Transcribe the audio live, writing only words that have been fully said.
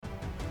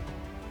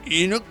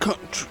In a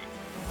country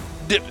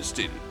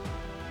devastated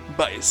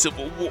by a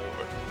civil war,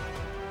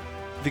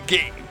 the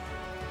game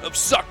of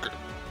soccer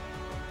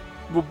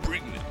will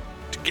bring them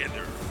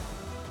together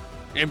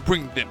and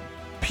bring them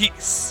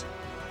peace.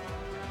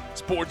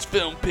 Sports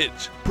Film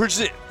Pitch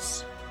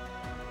presents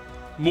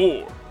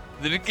More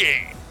Than a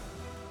Game,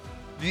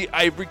 the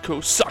Ivory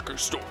Coast Soccer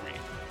Story,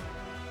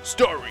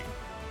 starring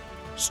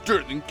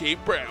Sterling K.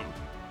 Brown,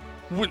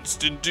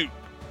 Winston Duke,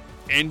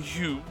 and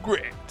Hugh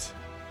Grant.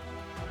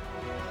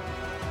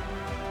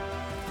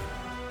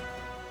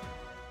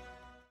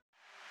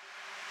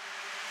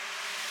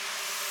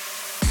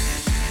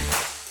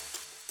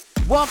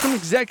 Welcome,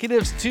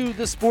 executives, to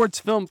the Sports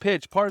Film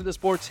Pitch, part of the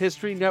Sports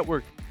History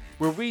Network,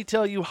 where we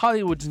tell you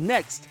Hollywood's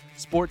next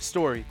sports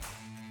story.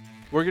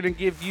 We're going to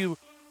give you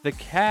the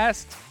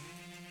cast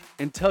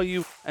and tell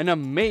you an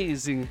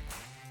amazing,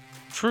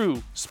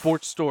 true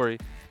sports story.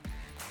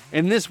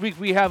 And this week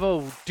we have a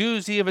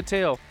doozy of a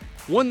tale,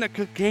 one that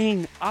could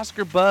gain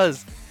Oscar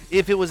buzz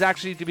if it was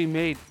actually to be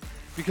made,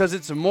 because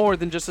it's more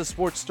than just a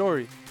sports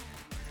story.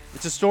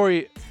 It's a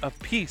story of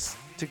peace,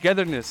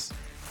 togetherness,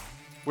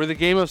 where the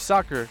game of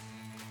soccer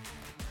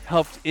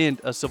helped end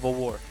a civil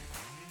war.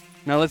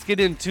 Now let's get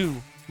into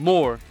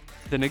More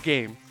Than a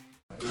Game.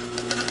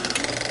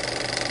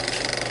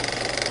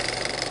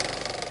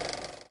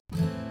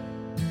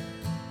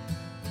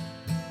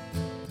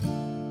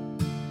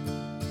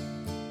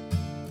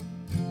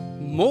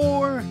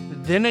 More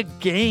Than a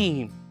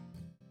Game.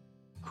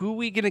 Who are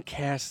we going to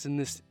cast in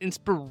this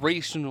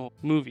inspirational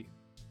movie?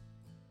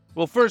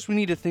 Well, first we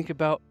need to think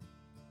about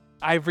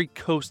Ivory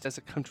Coast as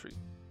a country.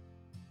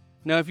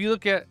 Now, if you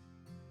look at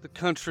the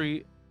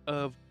country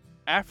of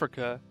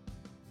Africa,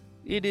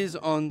 it is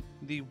on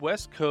the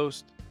west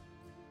coast.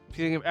 If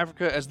you think of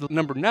Africa as the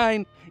number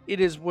 9, it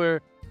is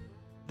where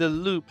the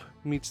loop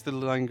meets the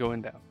line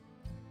going down.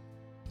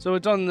 So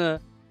it's on the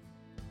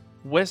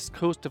west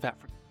coast of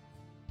Africa.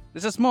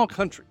 It's a small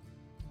country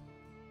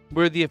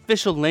where the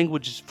official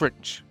language is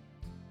French.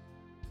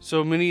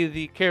 So many of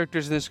the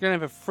characters in this are going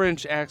to have a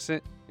French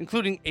accent,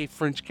 including a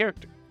French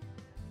character.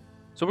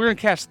 So we're going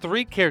to cast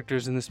 3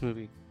 characters in this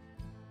movie.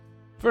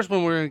 First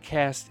one we're going to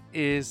cast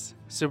is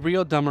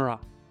Cyril Damara,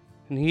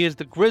 and he is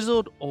the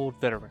grizzled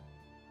old veteran.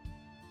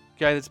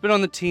 Guy that's been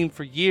on the team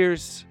for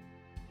years,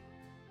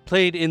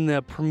 played in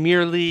the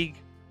Premier League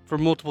for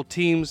multiple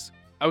teams.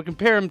 I would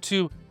compare him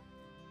to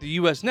the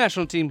U.S.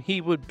 national team. He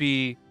would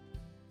be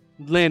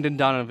Landon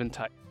Donovan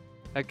type.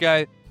 That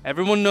guy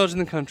everyone knows in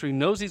the country,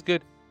 knows he's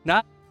good,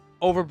 not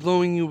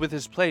overblowing you with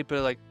his play,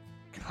 but like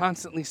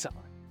constantly solid.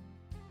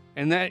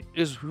 And that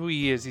is who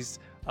he is. He's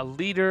a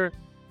leader,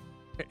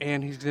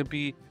 and he's going to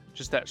be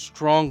just that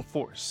strong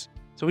force.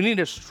 So we need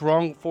a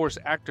strong force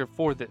actor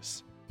for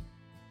this.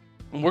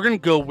 And we're going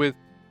to go with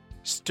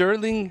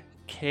Sterling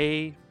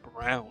K.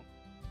 Brown.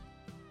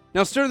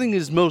 Now, Sterling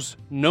is most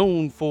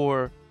known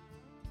for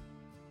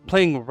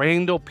playing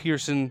Randall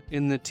Pearson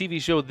in the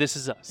TV show This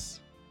Is Us.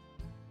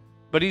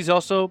 But he's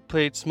also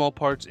played small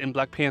parts in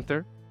Black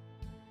Panther.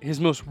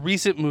 His most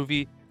recent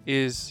movie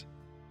is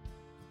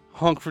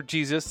Honk for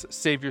Jesus,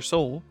 Save Your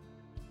Soul,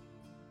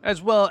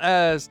 as well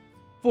as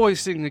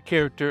voicing the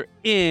character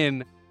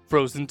in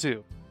Frozen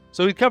 2.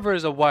 So he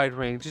covers a wide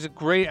range. He's a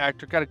great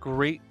actor, got a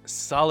great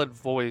solid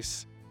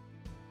voice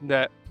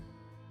that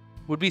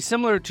would be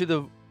similar to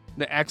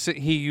the accent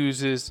he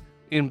uses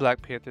in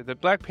Black Panther. The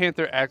Black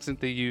Panther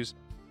accent they use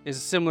is a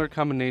similar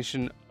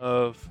combination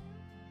of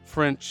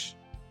French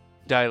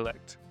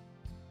dialect.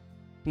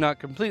 Not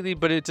completely,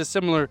 but it's a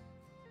similar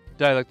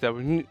dialect that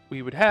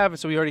we would have,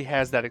 so he already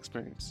has that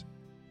experience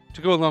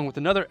to go along with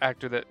another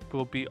actor that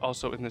will be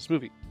also in this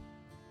movie.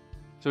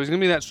 So he's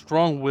going to be that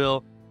strong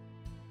will,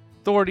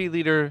 authority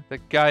leader,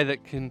 that guy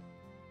that can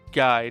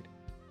guide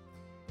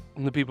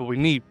the people we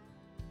need.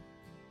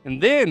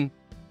 And then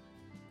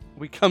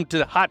we come to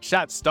the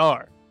hotshot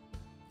star,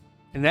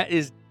 and that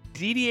is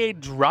Didier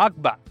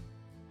Drogba.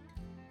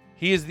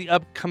 He is the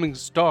upcoming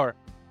star,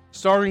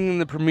 starring in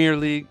the Premier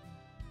League.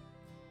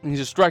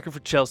 He's a striker for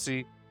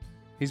Chelsea.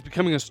 He's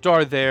becoming a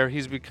star there.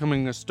 He's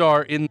becoming a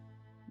star in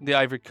the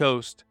Ivory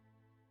Coast.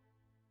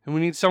 And we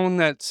need someone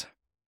that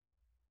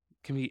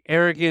can be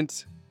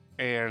arrogant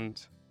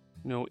and,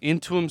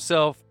 into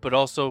himself, but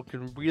also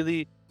can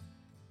really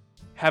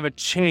have a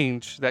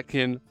change that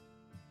can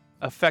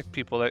affect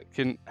people, that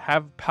can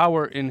have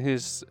power in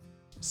his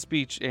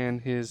speech and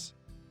his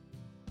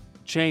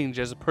change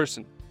as a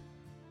person.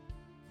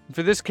 And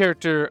for this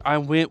character, I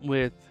went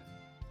with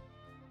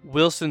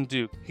Winston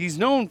Duke. He's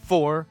known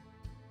for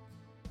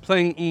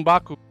playing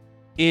M'Baku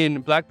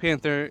in Black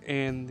Panther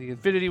and the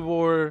Infinity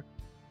War.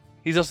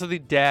 He's also the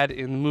dad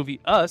in the movie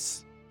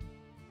Us,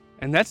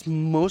 and that's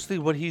mostly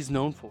what he's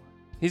known for.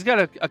 He's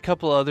got a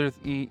couple other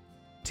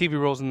TV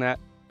roles in that,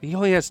 but he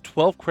only has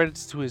 12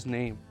 credits to his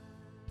name,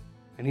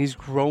 and he's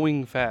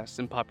growing fast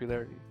in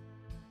popularity.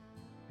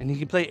 And he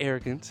can play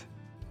arrogant,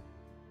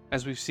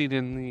 as we've seen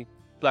in the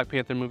Black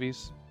Panther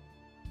movies,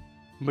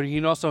 but he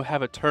can also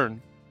have a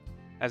turn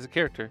as a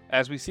character,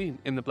 as we've seen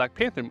in the Black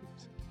Panther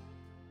movies.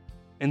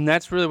 And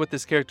that's really what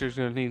this character is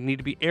going to need. Need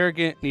to be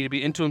arrogant, need to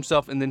be into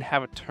himself, and then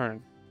have a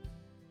turn.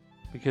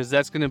 Because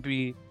that's going to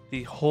be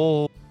the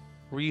whole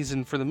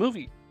reason for the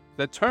movie.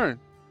 That turn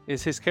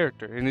is his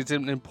character. And it's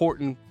an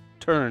important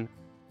turn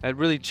that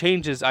really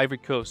changes Ivory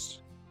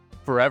Coast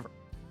forever.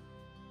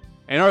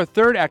 And our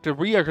third actor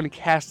we are going to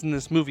cast in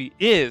this movie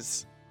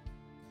is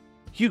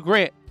Hugh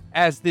Grant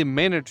as the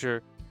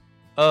manager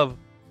of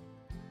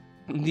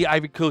the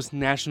Ivory Coast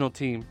national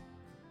team.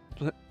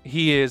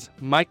 He is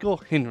Michael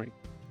Henry.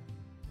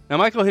 Now,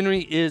 Michael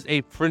Henry is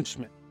a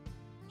Frenchman.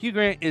 Hugh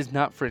Grant is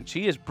not French.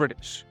 He is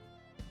British.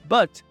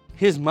 But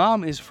his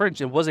mom is French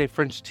and was a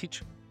French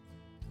teacher.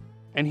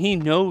 And he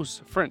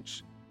knows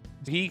French.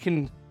 He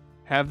can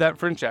have that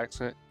French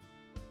accent,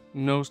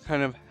 knows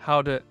kind of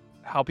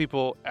how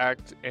people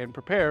act and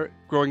prepare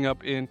growing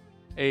up in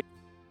a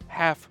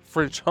half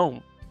French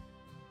home.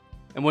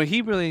 And what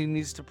he really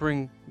needs to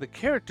bring the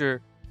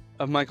character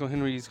of Michael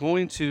Henry is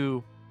going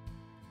to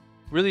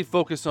really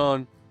focus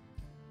on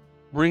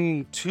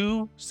bringing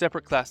two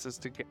separate classes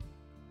together.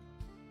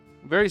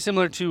 Very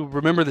similar to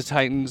Remember the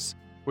Titans,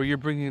 where you're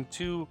bringing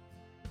two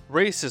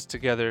races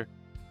together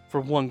for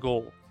one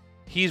goal.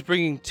 He's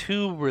bringing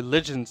two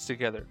religions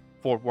together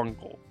for one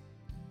goal.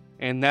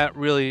 And that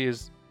really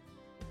is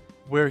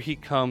where he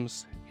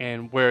comes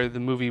and where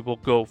the movie will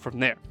go from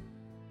there.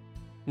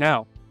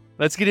 Now,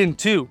 let's get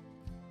into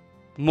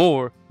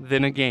More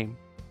Than a Game.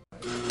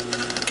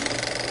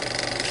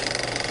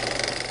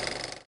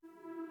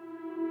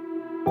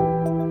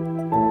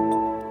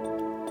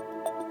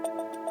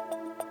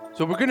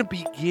 So we're going to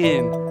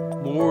begin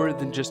More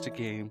Than Just a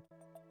Game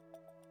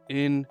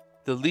in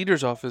the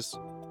leader's office,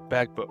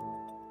 Bagbo.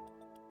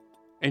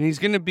 And he's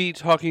going to be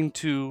talking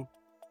to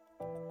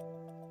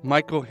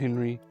Michael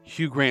Henry,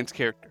 Hugh Grant's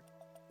character.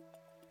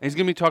 And he's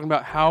going to be talking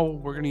about how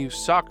we're going to use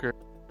soccer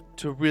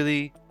to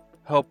really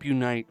help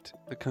unite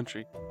the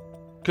country.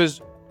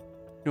 Because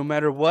no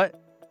matter what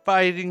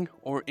fighting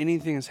or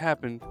anything has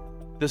happened,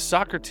 the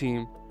soccer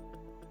team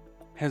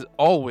has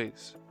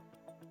always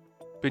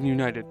been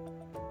united.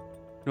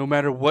 No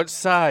matter what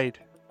side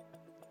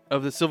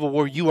of the Civil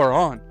War you are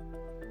on,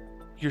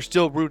 you're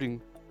still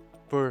rooting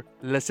for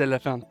Les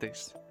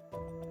Elefantes,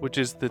 which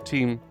is the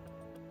team.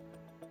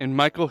 And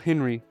Michael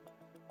Henry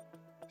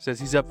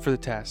says he's up for the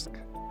task.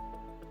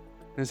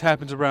 And this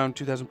happens around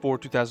 2004,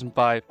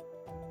 2005.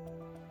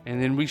 And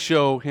then we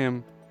show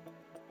him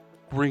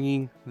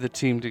bringing the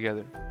team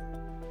together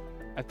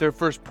at their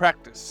first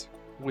practice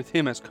with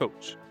him as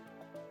coach.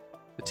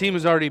 The team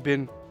has already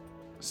been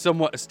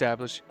somewhat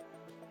established.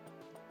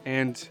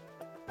 And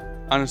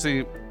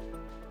honestly,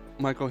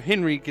 Michael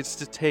Henry gets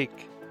to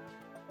take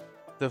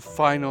the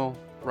final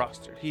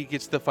roster. He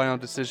gets the final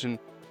decision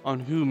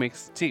on who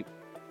makes the team.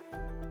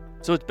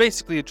 So it's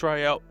basically a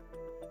tryout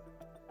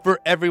for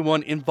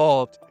everyone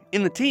involved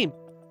in the team.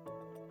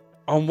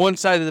 On one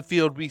side of the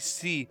field, we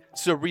see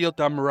Cyril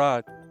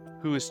Damarad,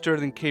 who is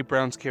Sterling K.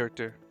 Brown's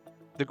character,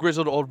 the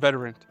grizzled old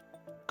veteran,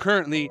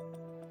 currently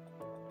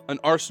an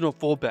Arsenal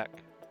fullback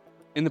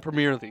in the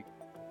Premier League.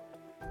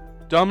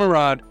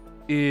 Damarad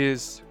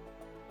is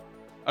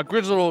a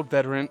grizzled old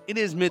veteran in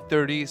his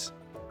mid-30s,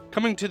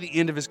 coming to the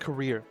end of his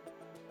career,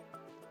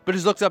 but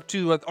is looked up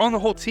to on the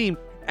whole team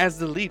as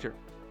the leader,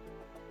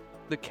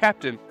 the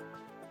captain,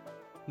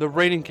 the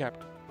reigning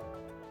captain.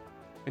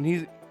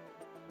 And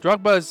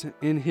Drogba's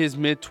in his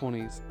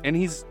mid-20s, and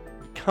he's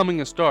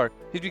becoming a star.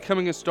 He's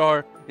becoming a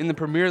star in the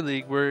Premier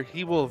League, where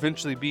he will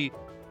eventually be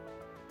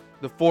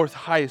the fourth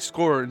highest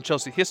scorer in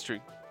Chelsea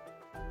history,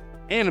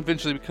 and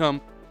eventually become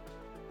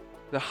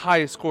the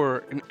highest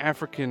scorer in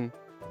African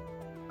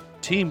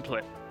team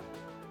play.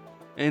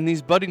 And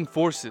these budding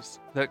forces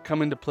that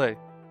come into play,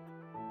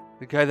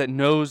 the guy that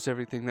knows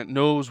everything, that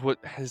knows what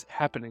is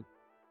happening,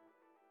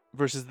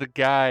 versus the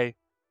guy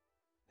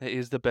that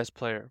is the best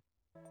player.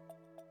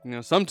 You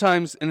know,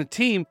 sometimes in a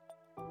team,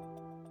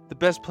 the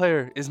best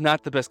player is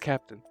not the best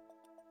captain.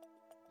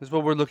 That's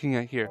what we're looking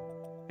at here.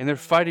 And they're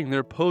fighting,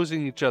 they're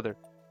opposing each other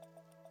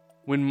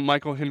when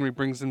Michael Henry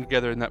brings them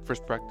together in that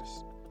first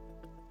practice.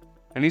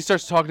 And he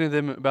starts talking to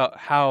them about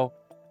how,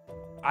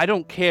 I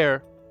don't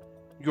care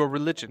your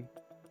religion.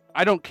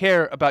 I don't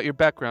care about your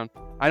background.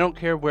 I don't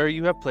care where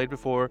you have played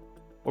before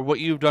or what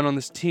you've done on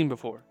this team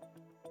before.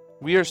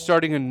 We are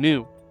starting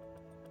anew.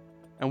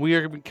 And we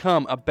are going to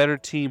become a better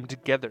team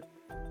together.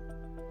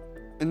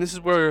 And this is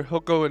where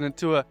he'll go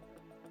into a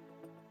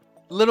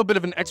little bit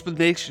of an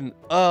explanation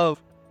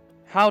of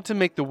how to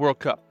make the World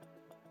Cup.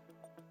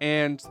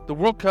 And the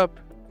World Cup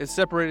is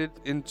separated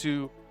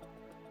into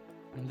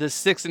the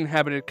 6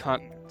 inhabited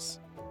continents.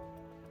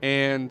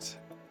 And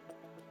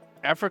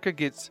Africa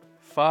gets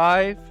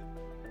 5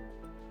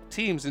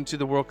 teams into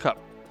the World Cup.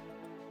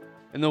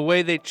 And the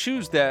way they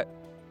choose that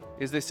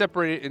is they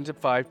separate it into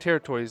 5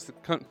 territories,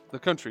 the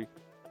country.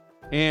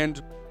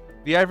 And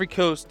the Ivory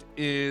Coast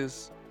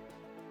is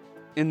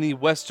in the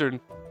western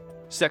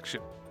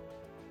section,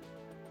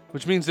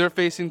 which means they're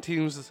facing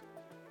teams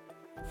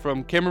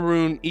from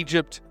Cameroon,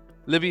 Egypt,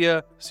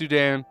 Libya,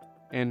 Sudan,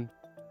 and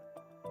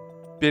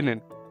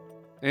Benin.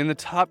 And the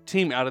top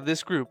team out of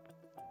this group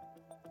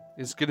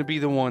is going to be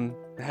the one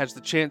that has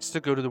the chance to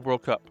go to the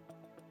World Cup.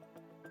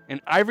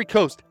 And Ivory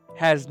Coast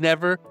has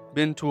never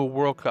been to a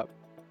World Cup.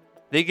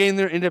 They gained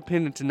their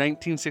independence in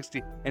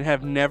 1960 and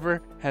have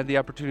never had the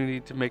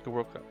opportunity to make a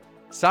World Cup.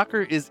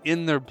 Soccer is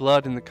in their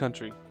blood in the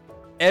country.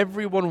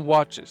 Everyone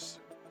watches.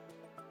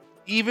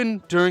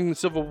 Even during the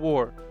Civil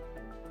War,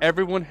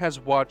 everyone has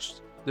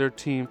watched their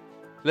team,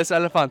 Les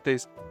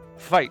Elefantes,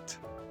 fight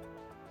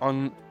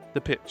on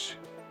the pitch.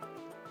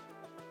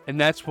 And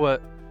that's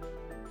what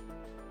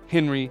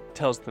Henry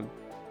tells them.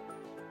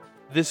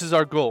 This is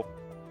our goal.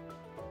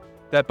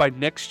 That by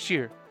next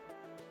year,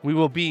 we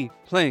will be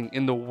playing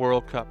in the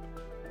World Cup.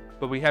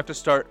 But we have to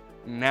start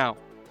now.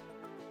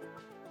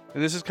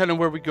 And this is kind of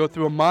where we go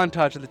through a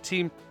montage of the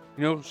team,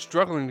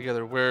 struggling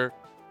together, where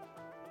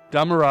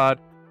Damarad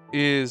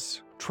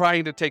is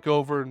trying to take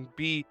over and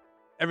be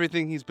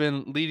everything he's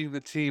been leading the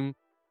team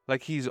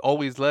like he's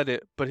always led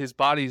it, but his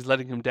body's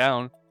letting him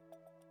down.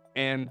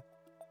 And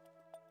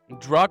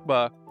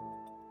Drogba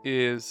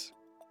is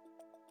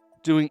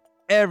doing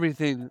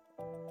everything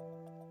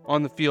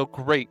on the field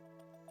great,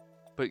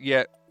 but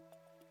yet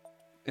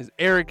is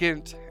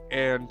arrogant,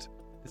 and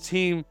the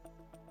team,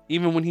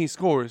 even when he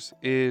scores,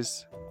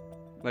 is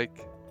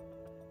like,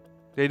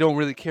 they don't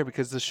really care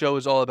because the show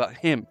is all about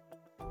him.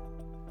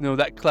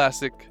 That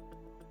classic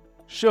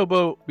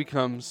showboat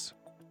becomes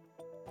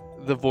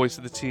the voice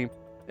of the team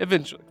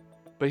eventually,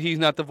 but he's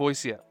not the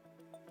voice yet.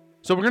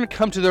 So we're going to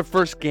come to their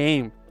first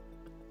game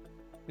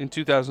in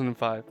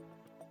 2005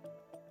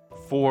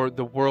 for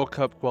the World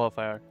Cup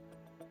qualifier.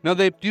 Now,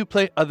 they do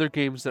play other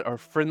games that are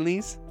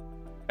friendlies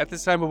at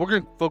this time, but we're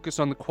going to focus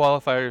on the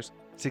qualifiers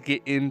to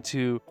get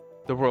into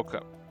the World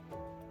Cup.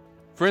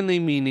 Friendly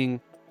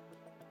meaning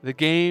the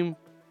game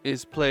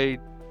is played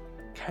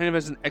kind of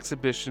as an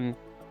exhibition.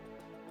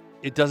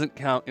 It doesn't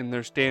count in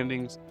their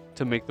standings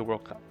to make the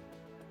World Cup.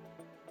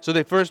 So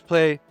they first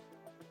play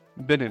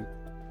Benin.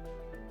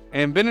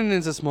 And Benin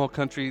is a small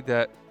country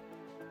that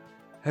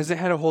hasn't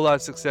had a whole lot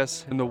of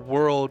success in the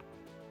world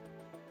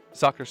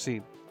soccer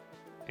scene.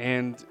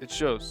 And it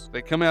shows.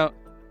 They come out,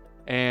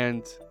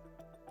 and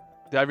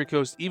the Ivory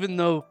Coast, even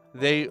though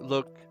they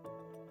look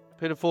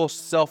pitiful,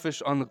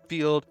 selfish on the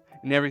field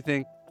and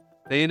everything,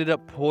 they ended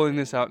up pulling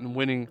this out and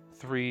winning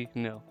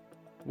 3-0,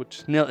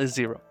 which nil is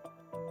 0.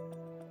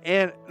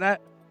 And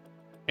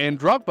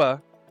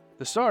Drogba,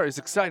 the star, is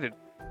excited.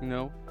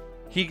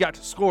 He got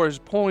to score his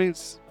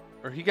points,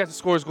 or he got to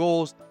score his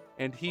goals,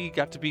 and he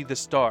got to be the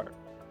star.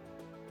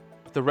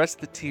 But the rest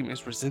of the team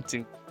is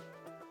resenting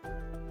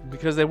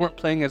because they weren't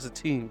playing as a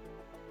team.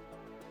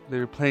 They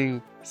were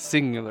playing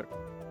singular.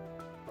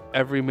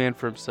 Every man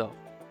for himself.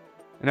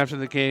 And after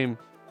the game,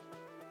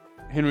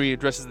 Henry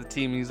addresses the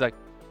team and he's like,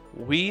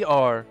 we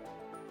are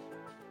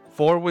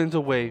 4 wins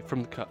away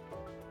from the cup.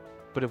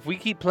 But if we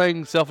keep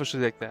playing selfishly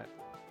like that,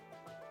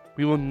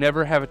 we will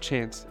never have a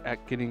chance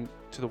at getting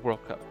to the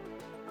World Cup.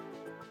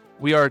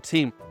 We are a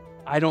team.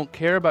 I don't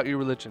care about your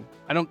religion.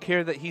 I don't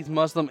care that he's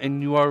Muslim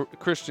and you are a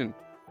Christian.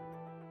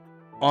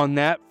 On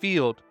that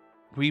field,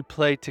 we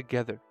play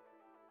together.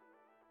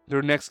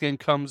 Their next game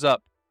comes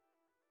up,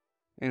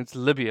 and it's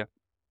Libya.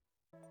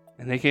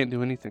 And they can't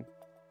do anything.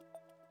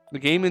 The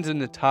game ends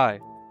in a tie,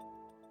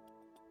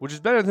 which is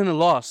better than a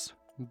loss,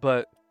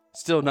 but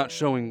still not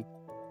showing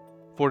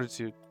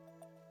fortitude.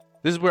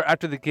 This is where,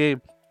 after the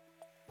game,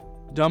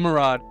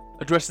 Damarad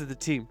addresses the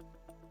team,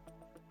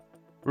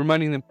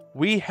 reminding them,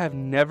 we have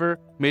never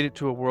made it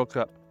to a World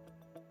Cup.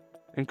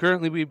 And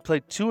currently we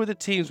played 2 of the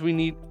teams we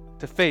need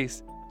to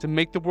face to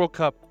make the World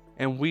Cup,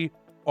 and we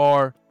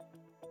are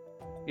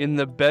in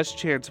the best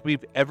chance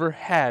we've ever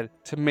had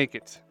to make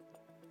it.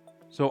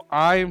 So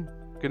I'm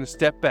going to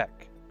step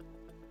back.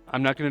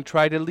 I'm not going to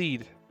try to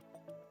lead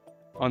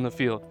on the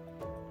field.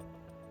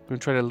 I'm going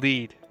to try to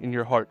lead in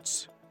your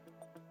hearts.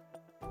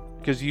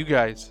 Because you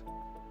guys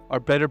are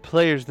better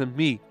players than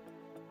me,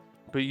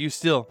 but you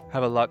still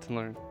have a lot to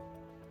learn.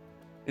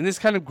 And this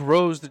kind of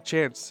grows the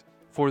chance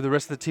for the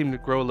rest of the team to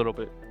grow a little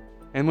bit.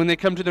 And when they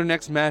come to their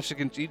next match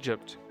against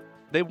Egypt,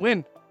 they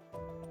win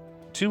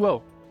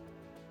 2-0.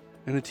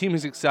 And the team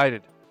is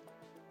excited.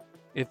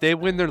 If they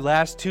win their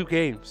last 2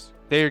 games,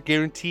 they are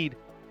guaranteed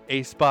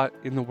a spot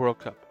in the World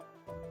Cup.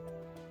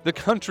 The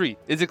country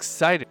is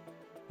excited.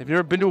 They've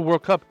never been to a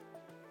World Cup.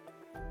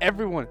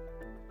 Everyone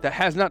that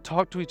has not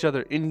talked to each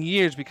other in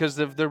years because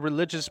of their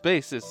religious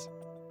basis,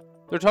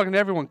 they're talking to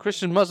everyone.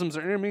 Christian, Muslims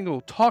are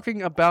intermingled,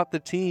 talking about the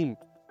team.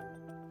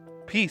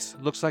 Peace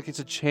looks like it's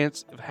a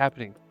chance of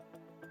happening.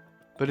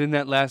 But in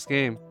that last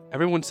game,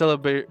 everyone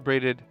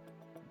celebrated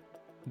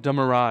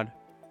Damarad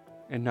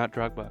and not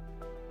Drogba.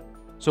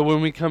 So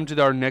when we come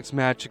to our next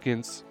match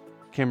against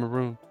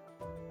Cameroon,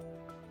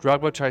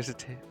 Drogba tries to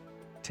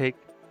take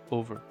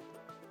over.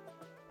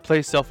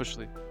 Play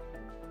selfishly.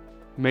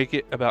 Make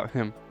it about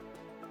him.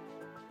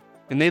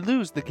 And they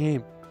lose the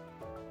game.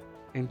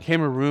 And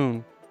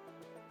Cameroon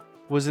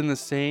was in the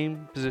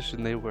same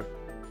position they were.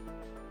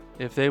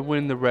 If they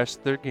win the rest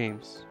of their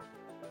games,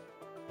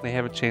 they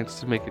have a chance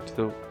to make it to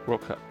the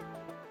World Cup.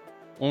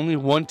 Only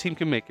one team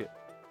can make it.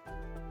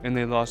 And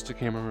they lost to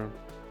Cameroon.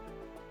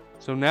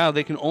 So now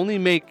they can only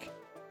make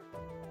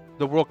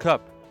the World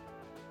Cup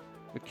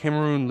if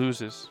Cameroon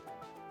loses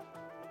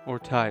or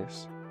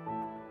ties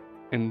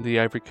and the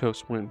Ivory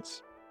Coast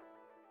wins.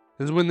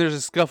 This is when there's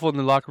a scuffle in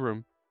the locker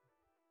room.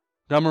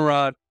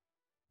 Damarad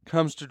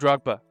comes to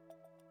Drogba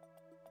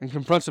and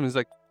confronts him. He's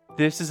like,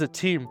 this is a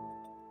team.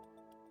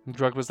 And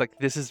Drogba's like,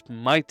 this is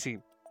my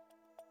team.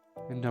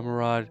 And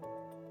Damarad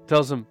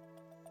tells him,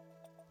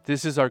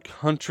 this is our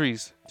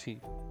country's team.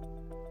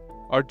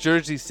 Our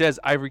jersey says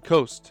Ivory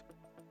Coast.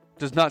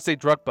 Does not say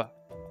Drogba.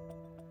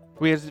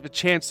 We have a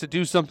chance to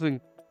do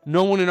something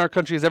no one in our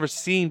country has ever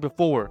seen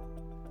before.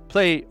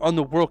 Play on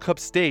the World Cup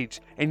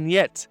stage. And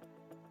yet,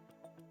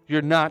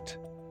 you're not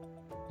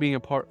being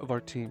a part of our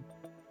team.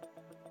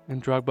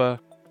 And Drogba,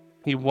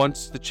 he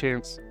wants the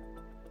chance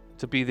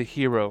to be the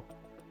hero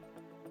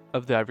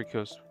of the Ivory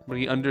Coast. But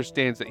he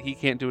understands that he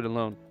can't do it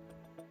alone.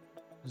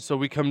 And so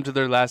we come to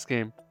their last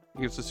game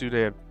against the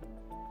Sudan.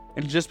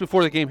 And just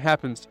before the game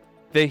happens,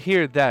 they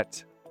hear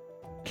that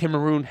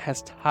Cameroon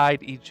has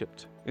tied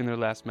Egypt in their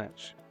last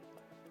match.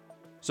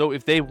 So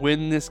if they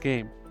win this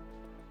game,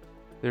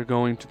 they're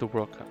going to the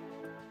World Cup.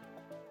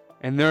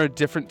 And they're a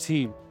different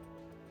team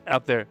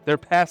out there. They're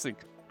passing.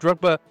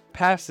 Drogba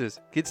passes,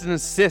 gets an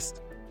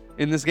assist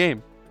in this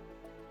game.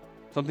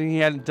 Something he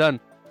hadn't done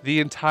the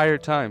entire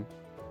time.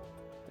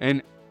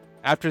 And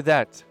after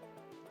that,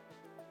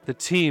 the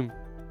team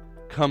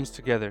comes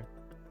together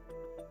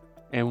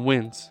and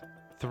wins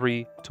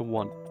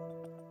 3-1.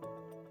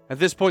 At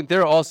this point,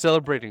 they're all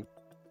celebrating,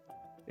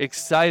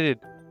 excited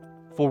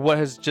for what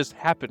has just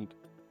happened.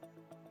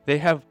 They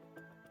have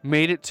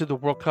made it to the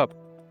World Cup.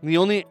 The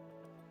only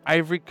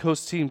Ivory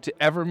Coast team to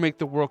ever make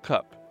the World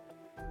Cup.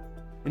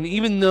 And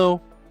even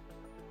though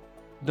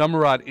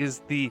Damarad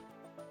is the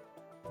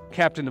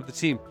captain of the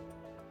team,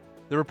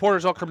 the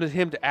reporters all come to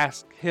him to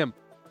ask him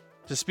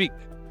to speak.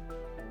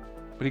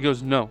 But he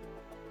goes, no,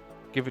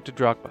 give it to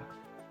Drogba.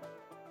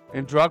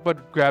 And Drogba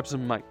grabs a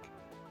mic.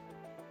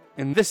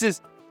 And this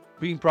is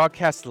being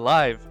broadcast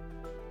live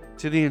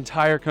to the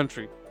entire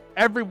country.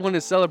 Everyone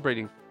is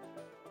celebrating.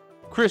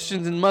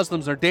 Christians and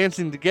Muslims are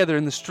dancing together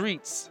in the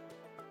streets.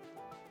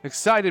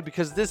 Excited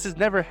because this has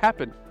never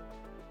happened.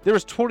 There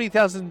was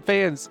 20,000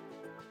 fans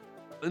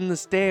in the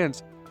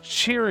stands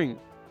cheering.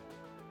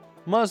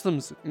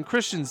 Muslims and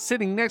Christians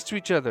sitting next to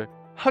each other,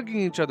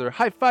 hugging each other,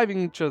 high-fiving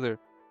each other,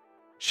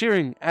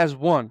 cheering as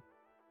one.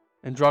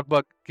 And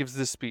Drogba gives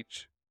this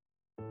speech.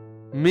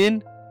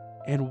 Men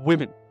and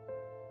women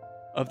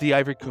of the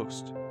Ivory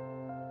Coast,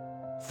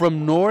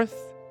 from north,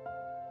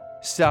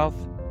 south,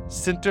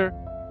 center,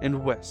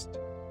 and west,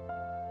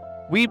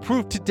 we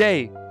prove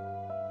today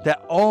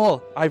that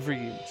all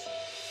Ivorians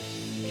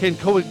can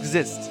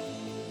coexist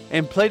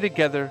and play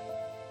together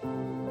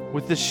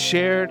with the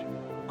shared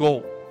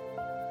goal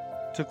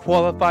to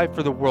qualify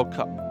for the World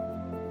Cup.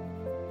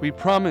 We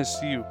promise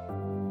you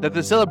that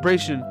the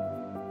celebration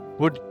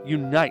would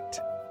unite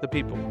the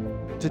people.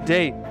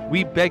 Today,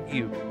 we beg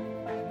you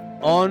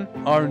on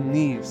our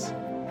knees.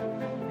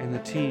 And the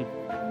team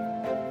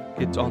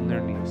gets on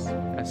their knees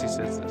as he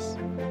says this.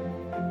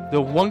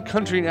 The one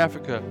country in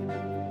Africa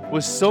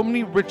with so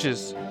many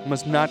riches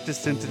must not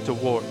descend into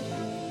war.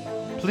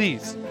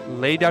 Please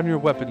lay down your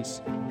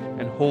weapons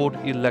and hold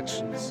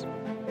elections.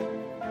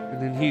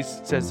 And then he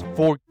says,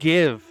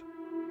 forgive.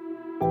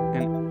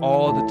 And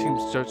all the team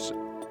starts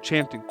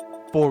chanting,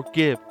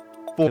 forgive,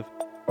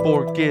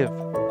 forgive.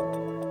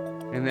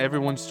 And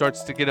everyone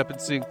starts to get up and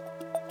sing,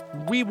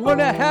 we want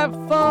to have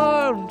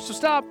fun, so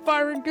stop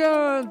firing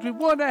guns. We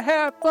want to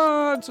have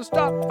fun, so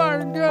stop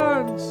firing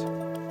guns.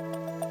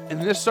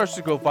 And this starts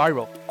to go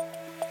viral.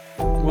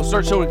 We'll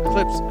start showing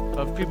clips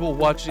of people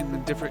watching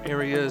in different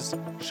areas,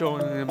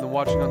 showing them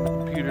watching on the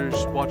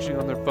computers, watching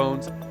on their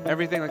phones,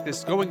 everything like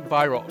this, going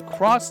viral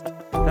across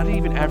not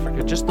even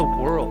Africa, just the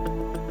world.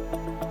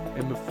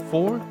 And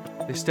before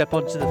they step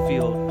onto the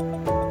field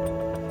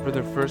for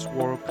their first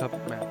World Cup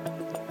match,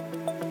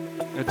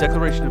 a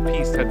declaration of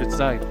peace had been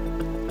signed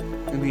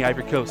in the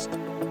Ivory Coast.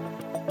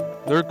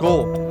 Their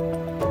goal,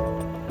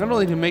 not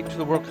only to make to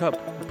the World Cup,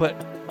 but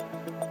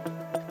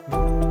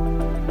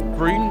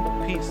bring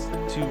peace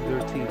to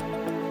their team,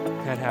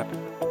 had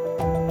happened.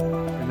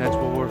 And that's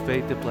what wore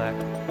fade to black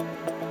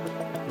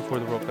before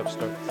the World Cup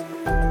starts.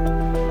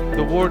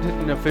 The war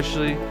didn't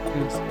officially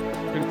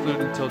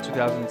conclude until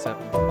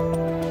 2007,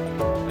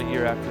 a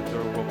year after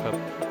their World Cup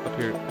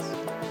appearance.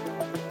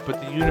 But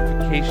the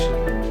unification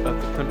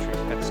of the country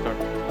had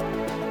started.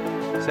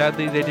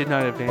 Sadly, they did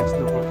not advance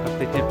in the World Cup.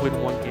 They did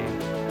win one game,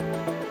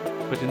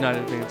 but did not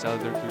advance out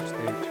of their group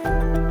stage.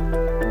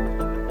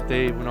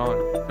 They went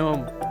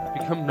on to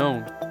become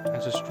known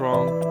as a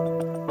strong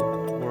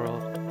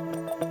world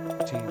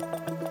team.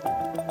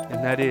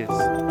 And that is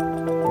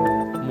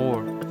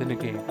more than a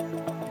game.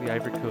 The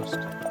Ivory Coast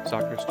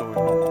soccer story.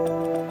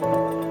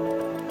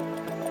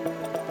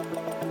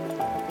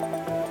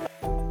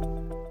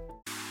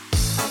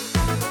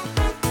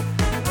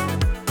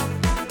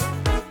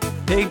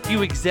 Thank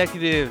you,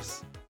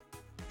 executives,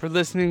 for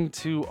listening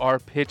to our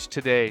pitch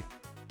today.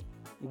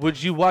 Would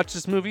you watch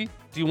this movie?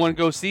 Do you want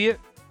to go see it?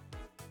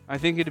 I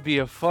think it'd be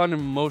a fun,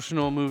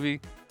 emotional movie.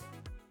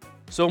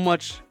 So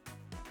much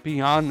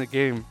beyond the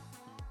game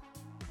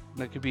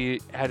that could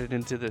be added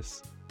into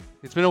this.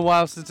 It's been a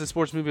while since a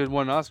sports movie had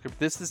won an Oscar, but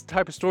this is the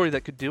type of story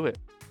that could do it.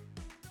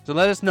 So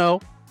let us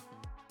know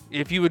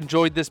if you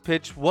enjoyed this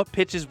pitch. What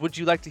pitches would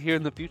you like to hear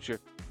in the future?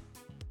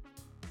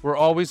 We're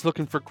always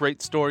looking for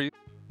great stories,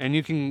 and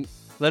you can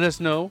let us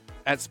know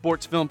at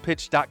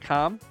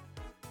sportsfilmpitch.com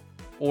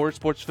or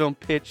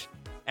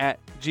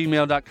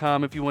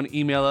sportsfilmpitch@gmail.com if you want to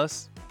email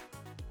us.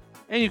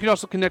 And you can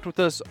also connect with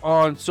us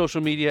on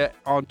social media,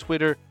 on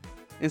Twitter,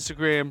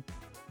 Instagram,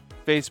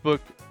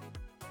 Facebook,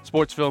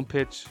 Sports Film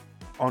Pitch,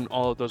 on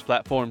all of those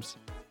platforms.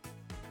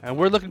 And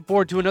we're looking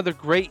forward to another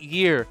great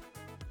year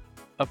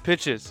of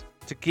pitches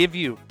to give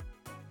you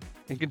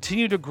and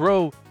continue to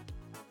grow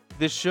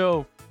this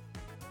show.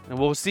 And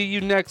we'll see you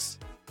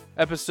next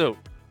episode,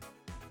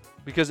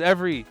 because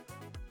every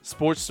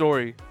sports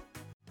story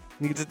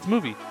needs its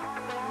movie.